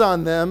hands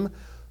on them,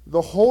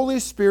 the Holy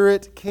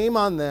Spirit came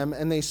on them,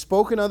 and they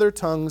spoke in other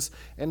tongues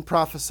and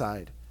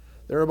prophesied.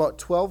 There were about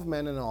 12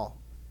 men in all.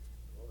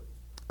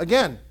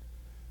 Again,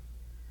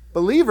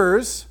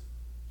 believers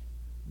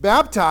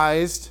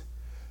baptized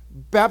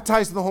in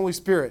the Holy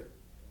Spirit.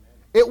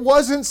 It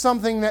wasn't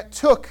something that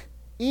took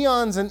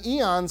eons and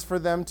eons for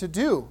them to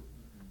do.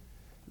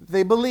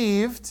 They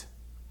believed,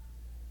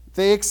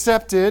 they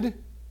accepted,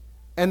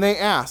 and they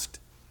asked.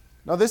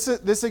 Now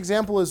this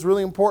example is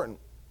really important.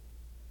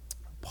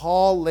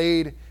 Paul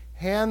laid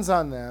hands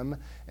on them,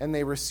 and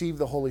they received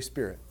the Holy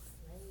Spirit.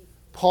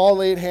 Paul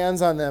laid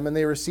hands on them, and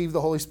they received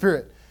the Holy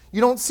Spirit.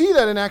 You don't see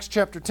that in Acts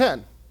chapter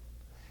 10.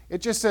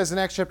 It just says in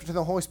Acts chapter 10,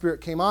 the Holy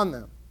Spirit came on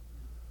them.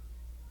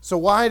 So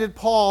why did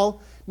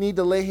Paul need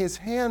to lay his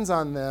hands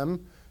on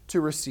them to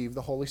receive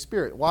the Holy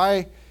Spirit?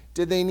 Why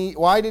did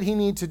he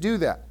need to do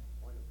that?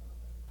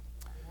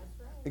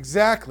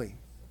 Exactly,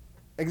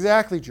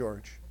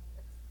 George.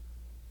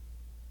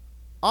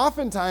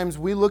 Oftentimes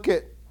we look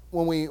at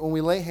when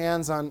we lay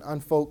hands on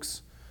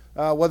folks,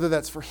 whether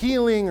that's for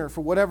healing or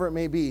for whatever it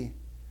may be.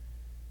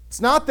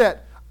 It's not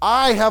that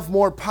I have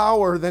more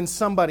power than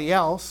somebody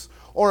else,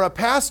 or a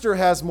pastor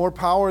has more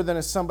power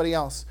than somebody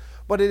else,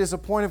 but it is a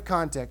point of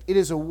contact. It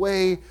is a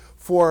way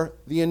for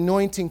the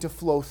anointing to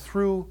flow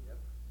through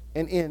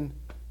and in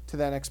to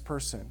that next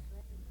person.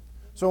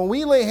 So when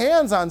we lay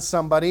hands on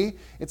somebody,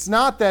 it's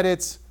not that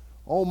it's,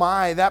 oh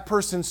my, that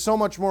person's so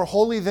much more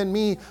holy than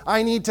me,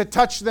 I need to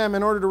touch them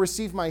in order to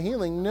receive my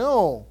healing.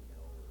 No.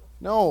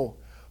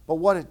 But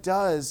what it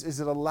does is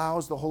it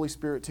allows the Holy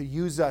Spirit to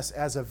use us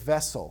as a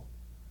vessel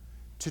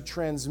to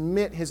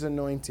transmit His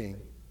anointing.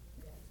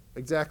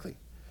 Exactly.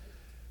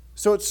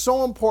 So it's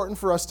so important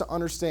for us to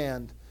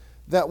understand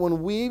that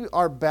when we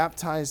are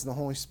baptized in the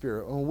Holy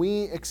Spirit, when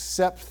we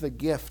accept the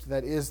gift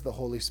that is the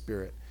Holy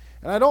Spirit,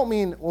 and I don't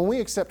mean when we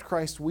accept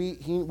Christ, we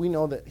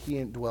know that He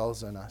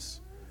indwells in us.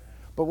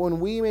 But when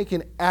we make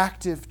an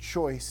active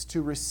choice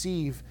to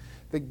receive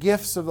the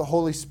gifts of the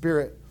Holy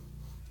Spirit,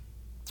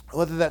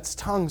 whether that's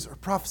tongues or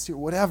prophecy or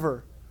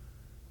whatever,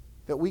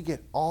 that we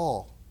get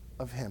all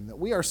of Him, that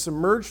we are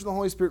submerged in the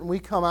Holy Spirit and we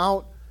come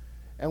out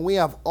and we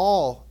have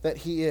all that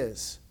He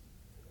is.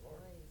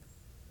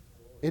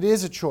 It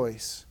is a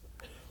choice.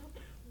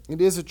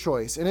 It is a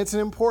choice, and it's an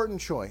important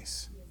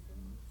choice.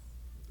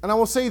 And I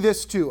will say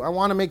this too. I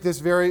want to make this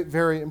very,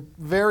 very,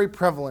 very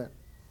prevalent.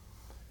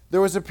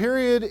 There was a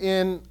period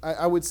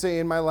I would say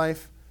in my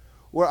life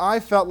where I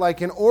felt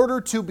like in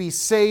order to be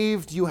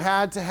saved, you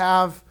had to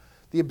have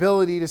the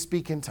ability to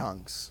speak in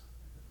tongues.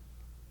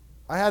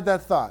 I had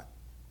that thought.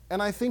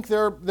 And I think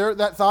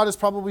that thought is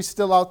probably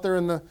still out there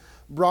in the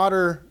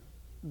broader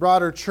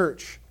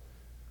church.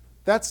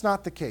 That's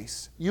not the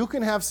case. You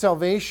can have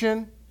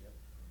salvation,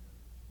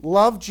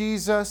 love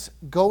Jesus,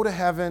 go to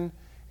heaven,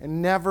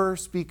 and never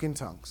speak in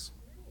tongues.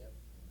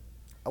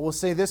 I will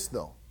say this,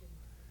 though.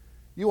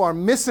 You are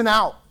missing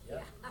out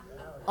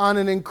on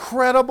an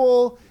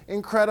incredible,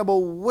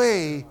 incredible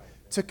way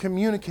to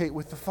communicate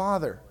with the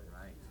Father.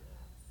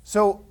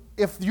 So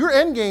if your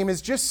end game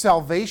is just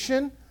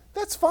salvation,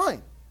 that's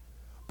fine.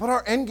 But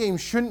our end game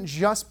shouldn't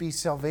just be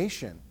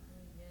salvation.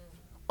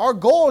 Our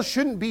goal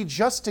shouldn't be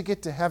just to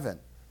get to heaven.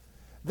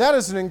 That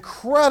is an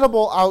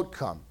incredible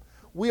outcome.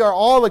 We are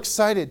all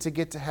excited to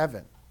get to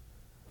heaven.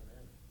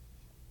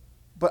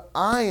 But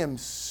I am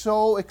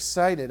so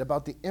excited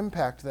about the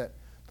impact that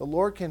the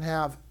Lord can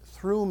have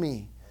through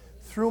me,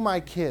 through my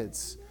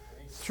kids,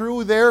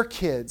 through their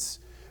kids,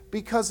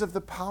 because of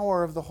the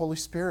power of the Holy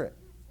Spirit.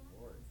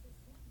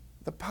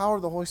 The power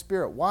of the Holy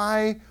Spirit.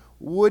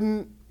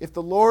 If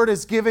the Lord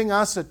is giving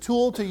us a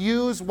tool to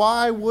use,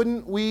 why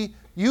wouldn't we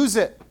use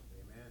it?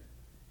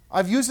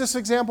 I've used this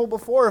example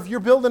before. If you're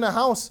building a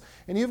house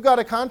and you've got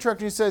a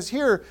contractor who says,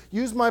 here,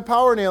 use my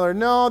power nailer.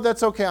 No,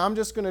 that's okay. I'm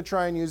just going to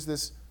try and use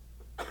this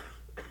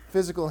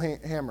physical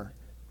hammer.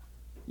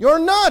 You're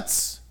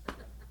nuts.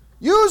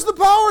 Use the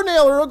power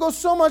nailer. It'll go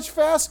so much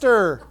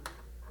faster.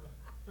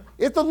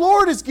 If the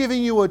Lord is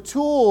giving you a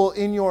tool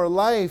in your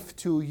life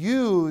to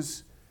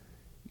use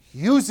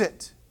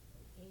it.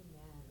 Amen.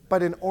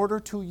 But in order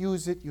to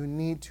use it, you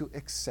need to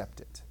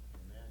accept it.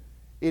 Amen.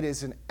 It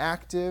is an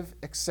active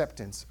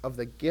acceptance of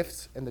the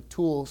gifts and the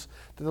tools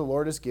that the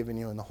Lord has given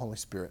you in the Holy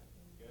Spirit.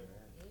 Amen.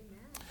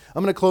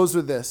 I'm going to close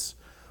with this.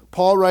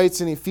 Paul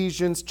writes in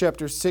Ephesians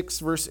chapter 6,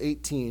 verse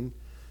 18.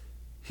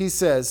 He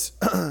says,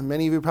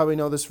 many of you probably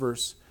know this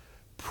verse,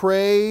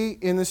 pray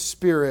in the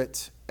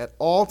Spirit at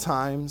all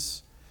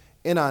times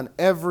and on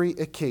every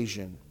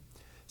occasion.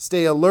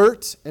 Stay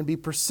alert and be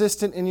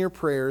persistent in your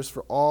prayers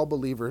for all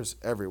believers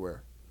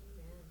everywhere.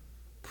 Amen.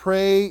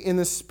 Pray in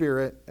the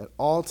Spirit at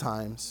all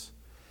times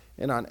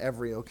and on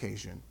every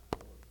occasion.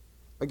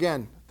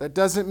 Again, that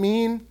doesn't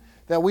mean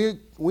that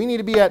we need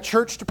to be at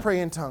church to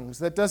pray in tongues.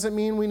 That doesn't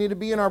mean we need to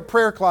be in our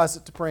prayer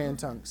closet to pray in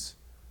tongues.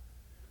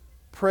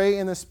 Pray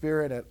in the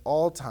Spirit at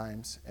all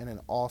times and in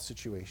all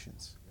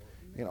situations,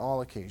 in all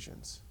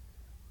occasions.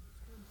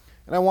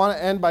 And I want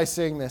to end by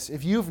saying this.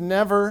 If you've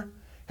never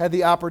had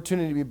the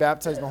opportunity to be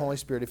baptized in the Holy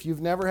Spirit, if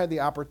you've never had the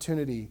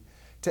opportunity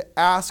to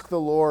ask the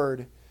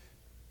Lord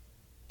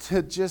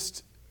to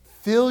just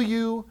fill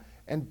you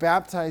and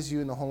baptize you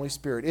in the Holy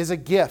Spirit is a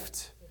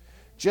gift.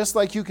 Just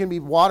like you can be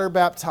water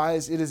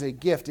baptized, it is a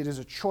gift. It is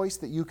a choice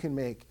that you can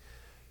make.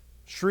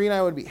 Sheree and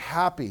I would be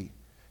happy.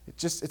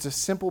 It's a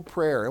simple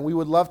prayer, and we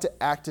would love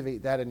to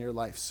activate that in your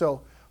life.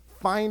 So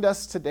find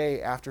us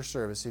today after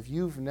service. If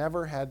you've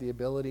never had the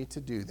ability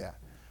to do that,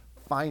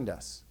 find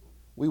us.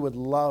 We would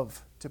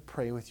love to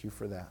pray with you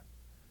for that.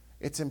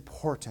 It's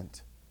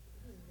important.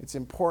 It's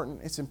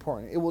important. It's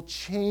important. It will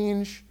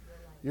change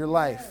your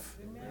life.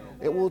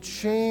 It will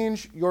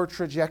change your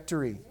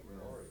trajectory.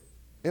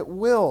 It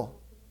will.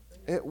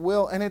 It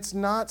will. And it's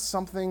not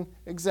something,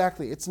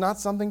 exactly, it's not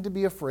something to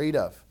be afraid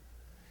of.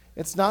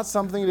 It's not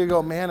something to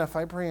go, man, if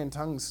I pray in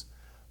tongues,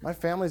 my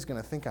family's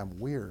going to think I'm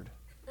weird.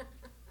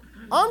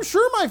 I'm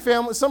sure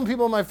some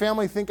people in my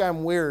family think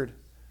I'm weird.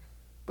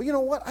 But you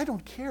know what? I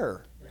don't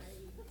care.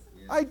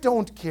 I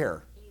don't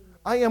care.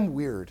 I am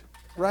weird,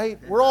 right?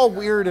 We're all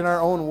weird in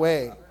our own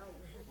way.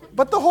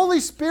 But the Holy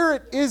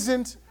Spirit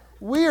isn't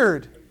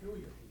weird.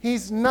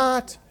 He's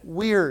not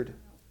weird.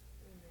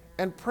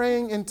 And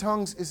praying in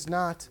tongues is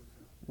not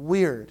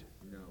weird.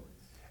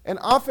 And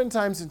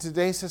oftentimes in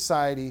today's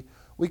society,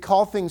 we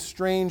call things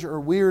strange or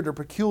weird or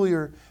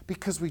peculiar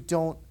because we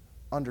don't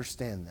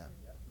understand them.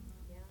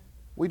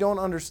 We don't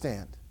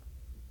understand.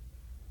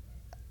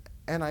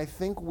 And I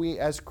think we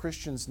as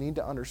Christians need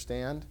to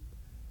understand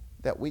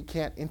that we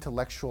can't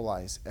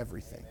intellectualize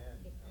everything.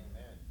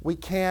 We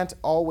can't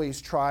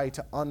always try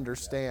to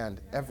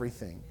understand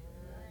everything.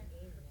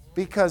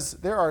 Because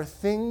there are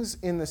things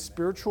in the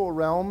spiritual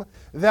realm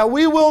that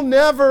we will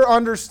never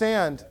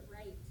understand.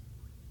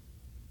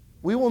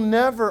 We will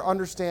never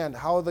understand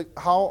how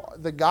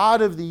the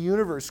God of the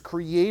universe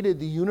created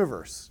the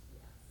universe.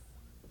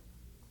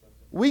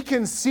 We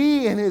can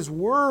see in His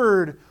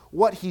Word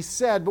what He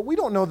said, but we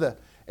don't know the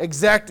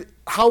exact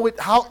we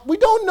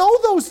don't know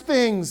those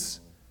things.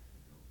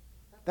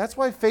 That's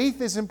why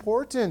faith is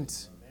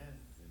important.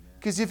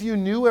 Because if you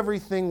knew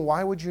everything,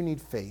 why would you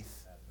need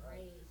faith?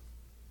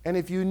 And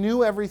if you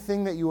knew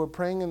everything that you were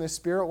praying in the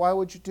Spirit, why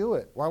would you do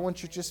it? Why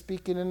wouldn't you just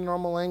speak it in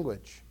normal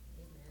language?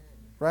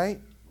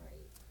 Right?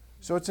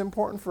 So it's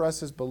important for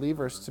us as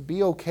believers to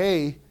be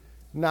okay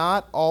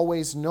not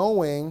always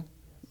knowing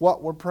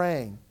what we're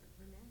praying.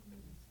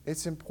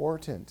 It's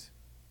important.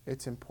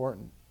 It's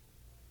important.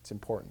 It's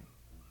important.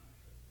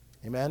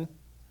 Amen?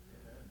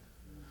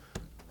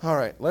 All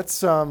right,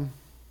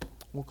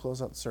 we'll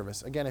close out the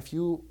service. Again, if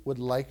you would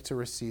like to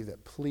receive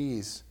that,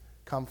 please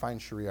come find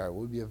Shariar.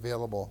 We'll be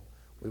available.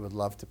 We would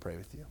love to pray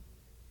with you.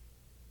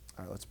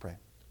 All right, let's pray.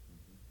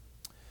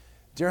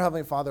 Dear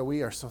Heavenly Father,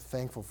 we are so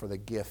thankful for the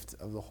gift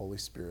of the Holy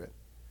Spirit,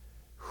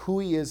 who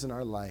He is in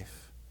our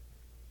life,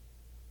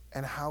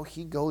 and how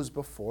He goes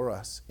before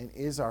us and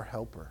is our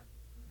helper,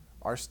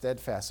 our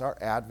steadfast, our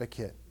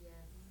advocate. Yes.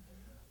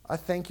 I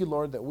thank you,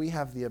 Lord, that we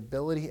have the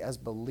ability as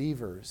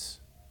believers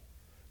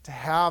to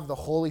have the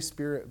Holy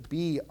Spirit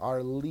be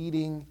our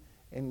leading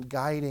and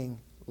guiding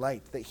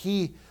light, that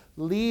He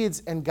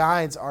leads and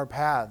guides our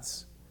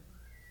paths.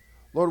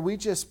 Lord, we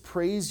just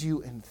praise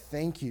you and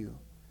thank you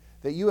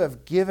that you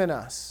have given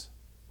us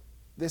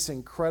this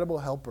incredible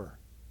helper,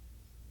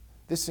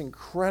 this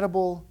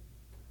incredible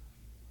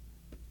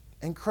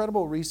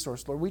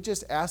resource. Lord, we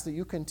just ask that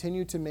you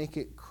continue to make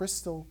it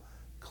crystal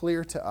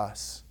clear to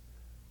us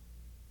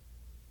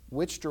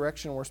which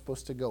direction we're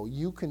supposed to go.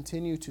 You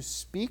continue to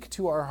speak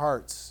to our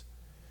hearts.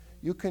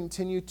 You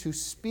continue to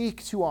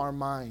speak to our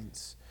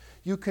minds.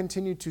 You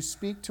continue to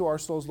speak to our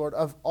souls, Lord,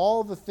 of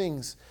all the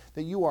things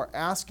that you are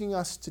asking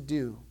us to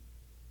do.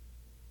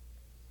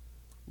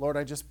 Lord,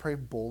 I just pray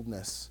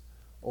boldness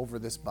over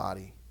this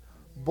body.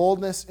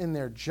 Boldness in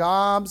their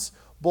jobs,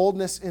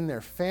 boldness in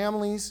their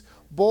families,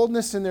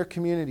 boldness in their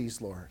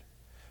communities, Lord.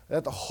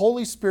 That the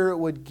Holy Spirit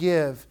would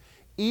give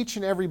each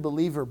and every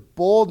believer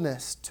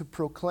boldness to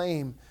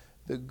proclaim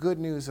the good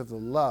news of the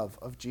love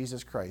of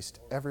Jesus Christ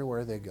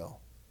everywhere they go.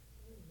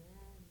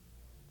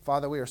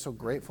 Father, we are so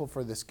grateful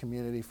for this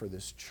community, for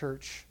this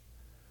church.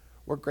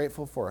 We're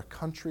grateful for a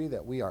country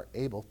that we are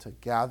able to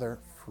gather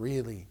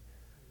freely,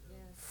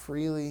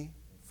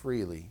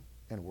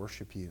 and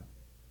worship you.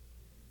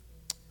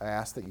 I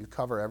ask that you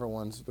cover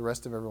the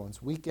rest of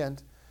everyone's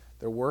weekend,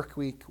 their work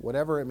week,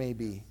 whatever it may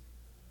be.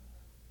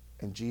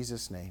 In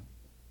Jesus' name,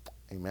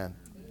 amen.